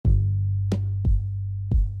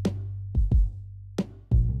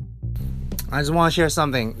I just want to share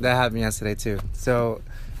something that happened yesterday too. So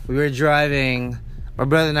we were driving. My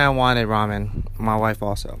brother and I wanted ramen. My wife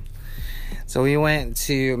also. So we went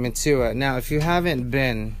to Mitsuwa. Now, if you haven't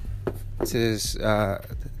been to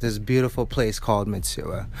this beautiful place called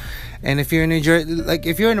Mitsuwa, and if you're in New Jersey, like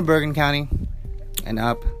if you're in Bergen County and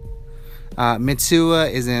up,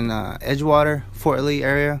 Mitsuwa is in Edgewater, Fort Lee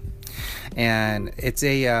area, and it's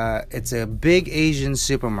a big Asian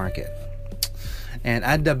supermarket. And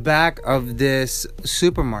at the back of this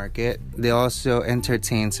supermarket, they also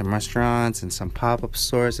entertain some restaurants and some pop-up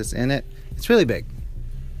stores that's in it. It's really big.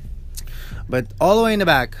 But all the way in the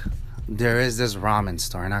back, there is this ramen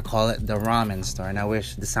store. And I call it the ramen store. And I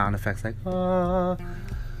wish the sound effects like, The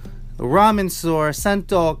ramen store,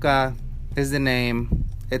 Santooka is the name.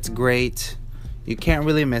 It's great. You can't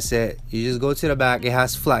really miss it. You just go to the back. It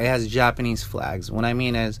has It has Japanese flags. What I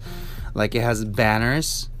mean is, like, it has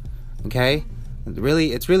banners. Okay?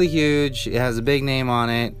 It's really huge. It has a big name on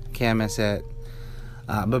it. Can't miss it.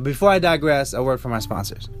 But before I digress, a word from our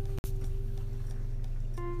sponsors.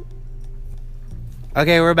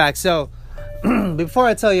 Okay, we're back. So, before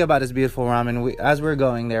I tell you about this beautiful ramen, as we're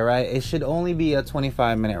going there, right, it should only be a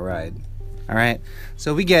 25-minute ride. All right?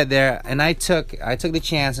 So we get there, and I took the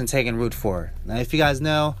chance and taking Route 4. Now, if you guys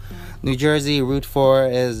know, New Jersey, Route 4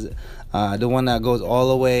 is the one that goes all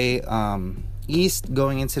the way east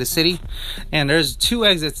going into the city, and there's 2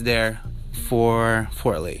 exits there for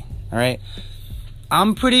Fort Lee. All right,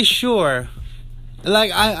 I'm pretty sure,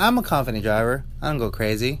 like, I'm a confident driver. I don't go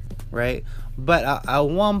crazy, right? But at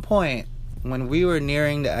one point when we were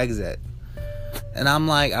nearing the exit, and I'm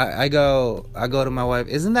like, I go to my wife,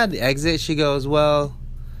 isn't that the exit? She goes, well,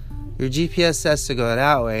 your GPS says to go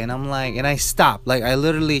that way. And I'm like, and I stopped, like, I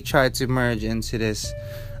literally tried to merge into this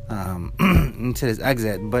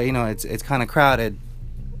exit, but you know, it's kind of crowded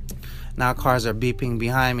now. Cars are beeping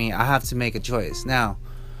behind me. I have to make a choice now.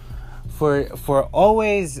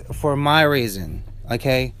 For my reason,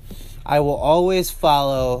 okay, I will always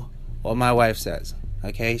follow what my wife says.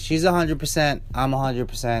 Okay, she's 100%, I'm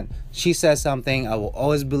 100%. She says something, I will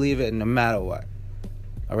always believe it no matter what.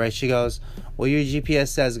 All right, she goes, well, your GPS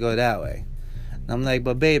says go that way. And I'm like,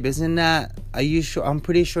 but babe, are you sure? I'm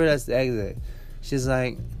pretty sure that's the exit. She's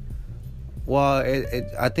like, well,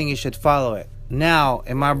 I think you should follow it. Now,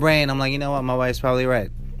 in my brain, I'm like, you know what? My wife's probably right.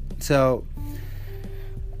 So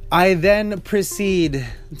I then proceed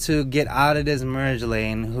to get out of this merge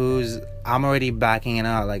lane, I'm already backing it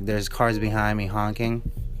out. Like, there's cars behind me honking,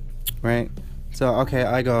 right? So, okay,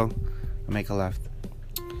 I make a left.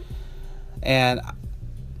 And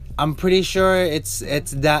I'm pretty sure it's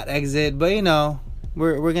that exit, but, you know,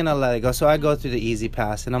 we're going to let it go. So I go through the easy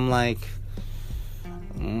pass, and I'm like,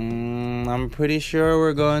 I'm pretty sure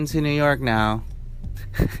we're going to New York now.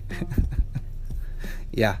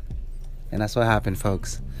 Yeah. And that's what happened,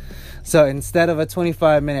 folks. So instead of a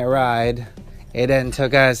 25-minute ride, it then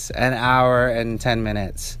took us an hour and 10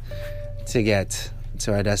 minutes to get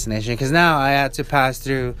to our destination. Because now I had to pass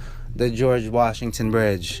through the George Washington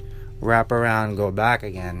Bridge, wrap around, go back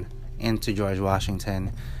again into George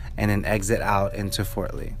Washington, and then exit out into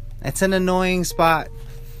Fort Lee. It's an annoying spot,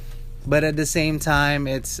 but at the same time,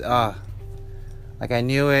 it's like, I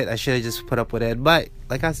knew it. I should have just put up with it. But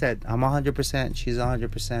like I said, I'm 100%. She's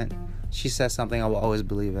 100%. She says something, I will always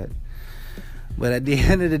believe it. But at the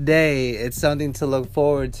end of the day, it's something to look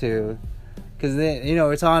forward to. Because then, you know,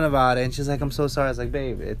 we're talking about it, and she's like, I'm so sorry. I was like,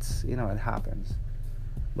 babe, it's, you know, it happens.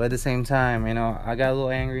 But at the same time, you know, I got a little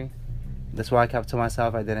angry. That's why I kept to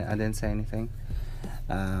myself. I didn't say anything.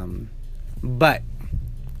 But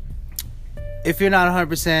if you're not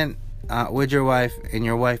 100% with your wife, and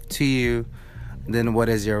your wife to you, then what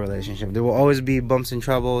is your relationship? There will always be bumps and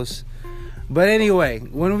troubles. But anyway,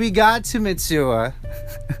 when we got to Mitsuwa,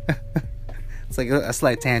 it's like a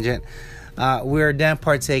slight tangent, we're then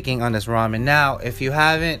partaking on this ramen. Now, if you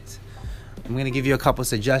haven't, I'm going to give you a couple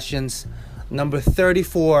suggestions. Number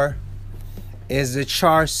 34 is the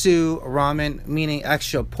char siu ramen, meaning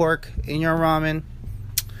extra pork in your ramen.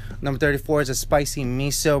 Number 34 is a spicy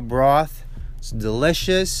miso broth. It's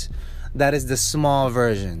delicious. That is the small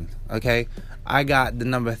version, okay? I got the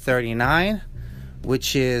number 39,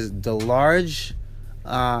 which is the large,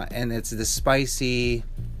 and it's the spicy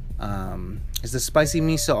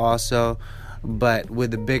miso also, but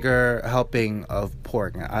with a bigger helping of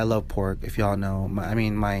pork. I love pork, if y'all know.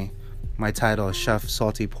 My title is Chef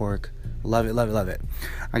Salty Pork. Love it, love it, love it.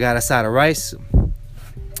 I got a side of rice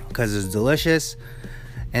because it's delicious,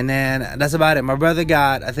 and then that's about it. My brother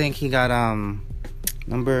I think he got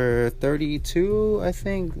number 32, I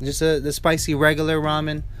think, just the spicy regular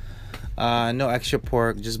ramen, no extra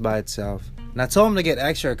pork, just by itself. And I told him to get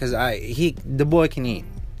extra because the boy can eat.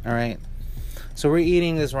 All right. So we're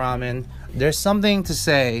eating this ramen. There's something to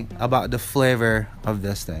say about the flavor of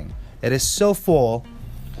this thing. It is so full.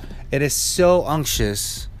 It is so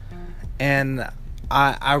unctuous. And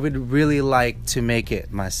I would really like to make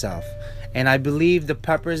it myself. And I believe the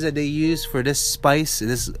peppers that they use for this spice,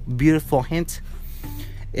 this beautiful hint,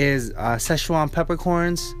 is Szechuan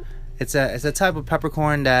peppercorns. It's a type of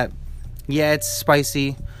peppercorn that, yeah, it's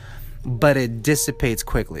spicy, but it dissipates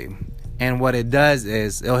quickly. And what it does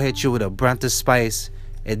is it'll hit you with a brunt of spice.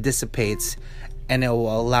 It dissipates, and it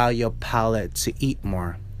will allow your palate to eat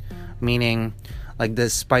more. Meaning, like, the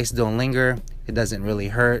spice don't linger. It doesn't really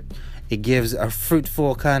hurt. It gives a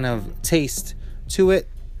fruitful kind of taste to it.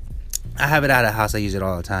 I have it at the house. I use it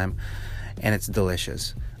all the time, and it's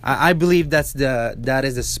delicious. I believe that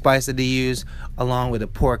is the spice that they use, along with the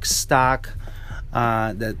pork stock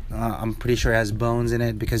that I'm pretty sure has bones in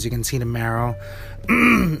it because you can see the marrow.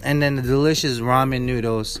 And then the delicious ramen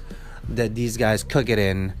noodles that these guys cook it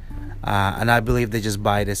in. And I believe they just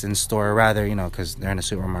buy this in store, rather, because they're in a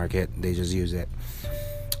supermarket, they just use it.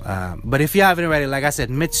 But if you haven't already, like I said,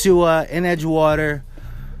 Mitsuwa in Edgewater,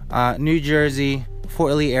 New Jersey,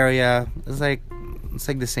 Fort Lee area. It's like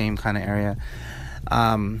the same kind of area.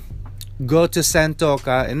 Go to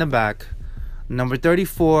Santoka in the back, number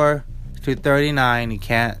 34 to 39. You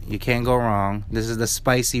can't go wrong. This is the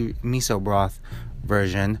spicy miso broth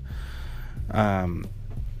version. And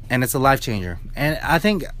it's a life changer. And I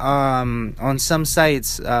think on some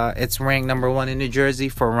sites it's ranked number 1 in New Jersey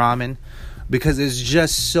for ramen because it's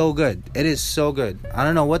just so good. It is so good. I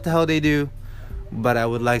don't know what the hell they do, but I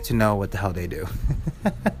would like to know what the hell they do.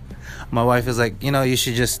 My wife is like, you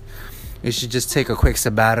should just take a quick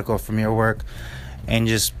sabbatical from your work and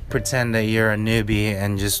just pretend that you're a newbie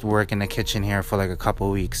and just work in the kitchen here for like a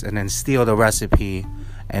couple weeks and then steal the recipe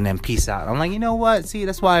and then peace out. I'm like, you know what? See,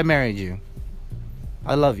 that's why I married you.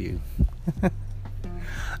 I love you.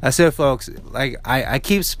 That's it, folks. Like, I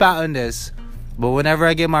keep spouting this, but whenever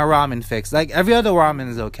I get my ramen fixed, like every other ramen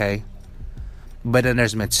is okay, but then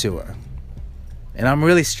there's Mitsuwa. And I'm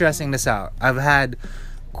really stressing this out. I've had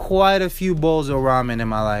quite a few bowls of ramen in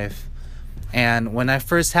my life. And when I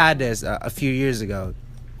first had this a few years ago,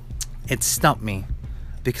 it stumped me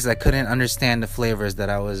because I couldn't understand the flavors that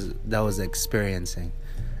I was experiencing.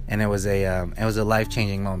 And it was a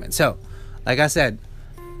life-changing moment. So, like I said,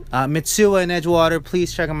 Mitsuwa in Edgewater,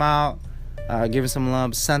 please check them out. Give them some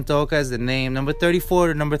love. Santoka is the name. Number 34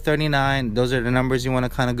 to number 39. Those are the numbers you want to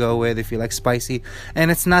kind of go with if you like spicy.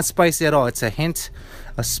 And it's not spicy at all. It's a hint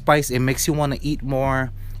of spice. It makes you want to eat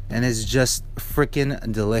more. And it's just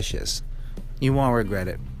freaking delicious. You won't regret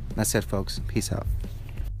it. That's it, folks. Peace out.